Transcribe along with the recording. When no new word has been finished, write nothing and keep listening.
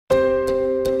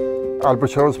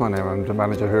Albert Shaw's my name. I'm the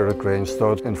manager here at Grange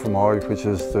Stud in Fermoy, which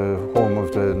is the home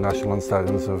of the national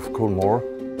stallions of Coolmore.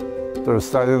 The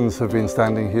stallions have been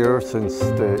standing here since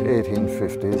the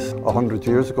 1850s. 100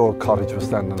 years ago, a cottage was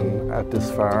standing at this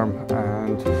farm,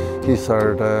 and he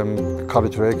sired a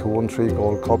cottage rake who won 3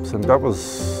 gold cups, and that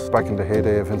was back in the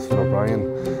heyday of Vincent O'Brien,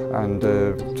 and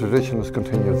the tradition has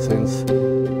continued since.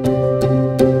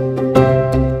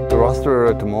 The roster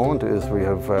at the moment is we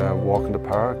have Walk in the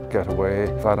Park, Getaway,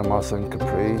 Vadamos and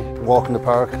Capri. Walk in the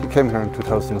Park, he came here in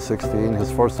 2016.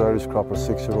 His first Irish crop was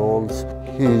 6-year-olds.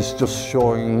 He's just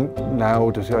showing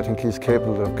now that I think he's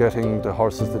capable of getting the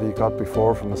horses that he got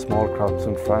before from the small crops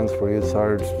in France, where he had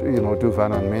sired,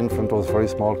 Duvan and Min from those very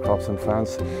small crops in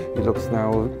France. He looks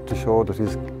now to show that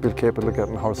he's capable of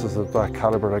getting horses of that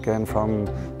calibre again from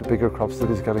the bigger crops that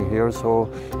he's getting here. So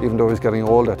even though he's getting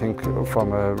old, I think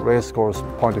from a racecourse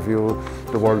point of view,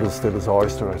 the world is still his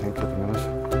oyster, I think, at the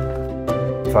minute.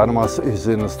 Vadamos is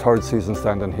in his 3rd season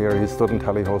standing here. He's stud in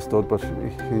Tally-Ho stud, but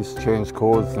he's changed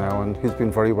codes now, and he's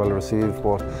been very well received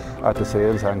both at the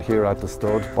sales and here at the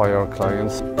stud by our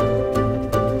clients.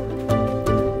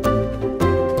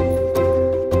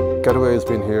 Getaway has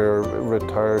been here,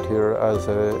 retired here as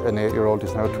an 8-year-old.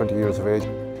 He's now 20 years of age.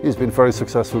 He's been very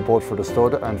successful both for the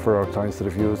stud and for our clients that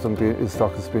have used him. His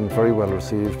stock has been very well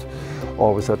received,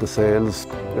 always at the sales,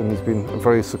 and he's been a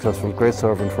very successful, great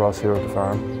servant for us here at the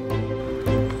farm.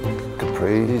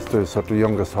 He's the sort of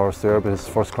youngest horse there, but his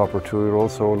first crop are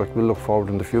 2-year-olds, so we'll look forward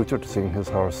in the future to seeing his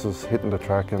horses hitting the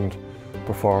track and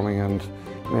performing and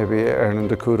maybe earning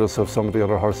the kudos of some of the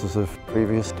other horses of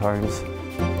previous times.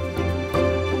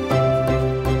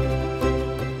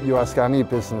 You ask any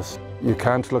business, you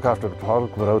can't look after the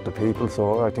product without the people,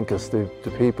 so I think it's the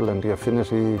people and the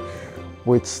affinity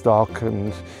with stock,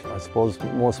 and I suppose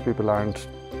most people aren't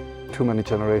too many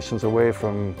generations away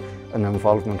from an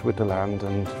involvement with the land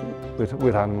and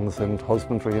with animals and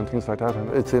husbandry and things like that. And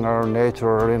it's in our nature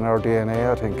or in our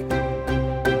DNA, I think.